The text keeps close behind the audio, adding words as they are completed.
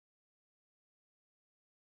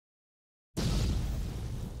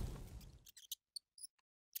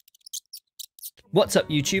What's up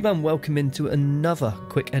YouTube, and welcome into another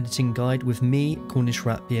quick editing guide with me, Cornish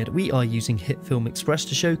Ratbeard. We are using Hitfilm Express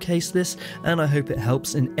to showcase this, and I hope it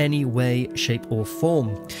helps in any way, shape or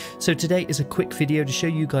form. So today is a quick video to show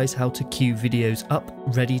you guys how to queue videos up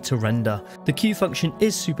ready to render. The queue function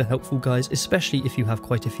is super helpful guys, especially if you have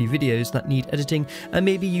quite a few videos that need editing and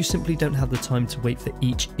maybe you simply don't have the time to wait for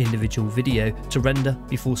each individual video to render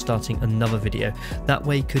before starting another video. That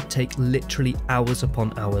way could take literally hours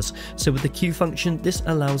upon hours. So with the queue function, this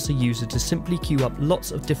allows the user to simply queue up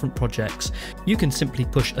lots of different projects. You can simply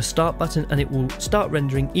push a start button and it will start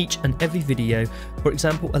rendering each and every video, for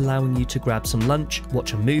example allowing you to grab some lunch,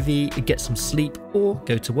 watch a movie, get some sleep or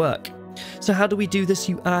go to work. So how do we do this,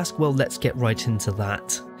 you ask? Well, let's get right into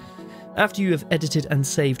that. After you have edited and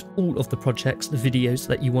saved all of the projects, the videos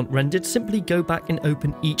that you want rendered, simply go back and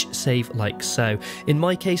open each save like so. In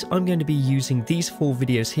my case, I'm going to be using these 4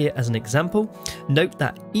 videos here as an example. Note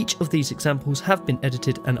that each of these examples have been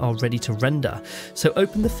edited and are ready to render. So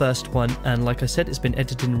open the first one, and like I said, it's been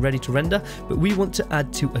edited and ready to render, but we want to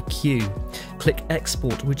add to a queue. Click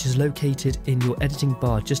Export, which is located in your editing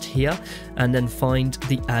bar just here, and then find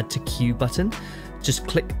the Add to Queue button. Just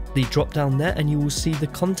click the drop down there and you will see the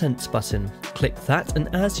contents button. Click that,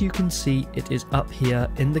 and as you can see, it is up here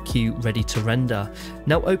in the queue ready to render.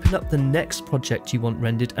 Now open up the next project you want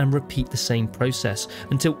rendered and repeat the same process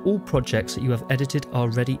until all projects that you have edited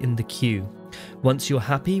are ready in the queue. Once you're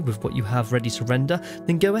happy with what you have ready to render,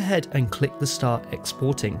 then go ahead and click the Start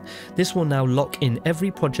Exporting. This will now lock in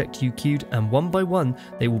every project you queued, and one by one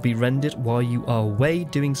they will be rendered while you are away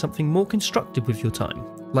doing something more constructive with your time,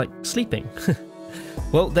 like sleeping.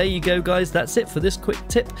 Well, there you go guys, that's it for this quick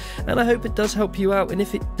tip, and I hope it does help you out, and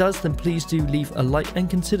if it does then please do leave a like and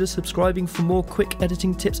consider subscribing for more quick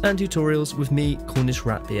editing tips and tutorials with me, Cornish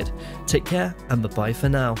Ratbeard. Take care and bye bye for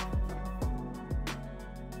now.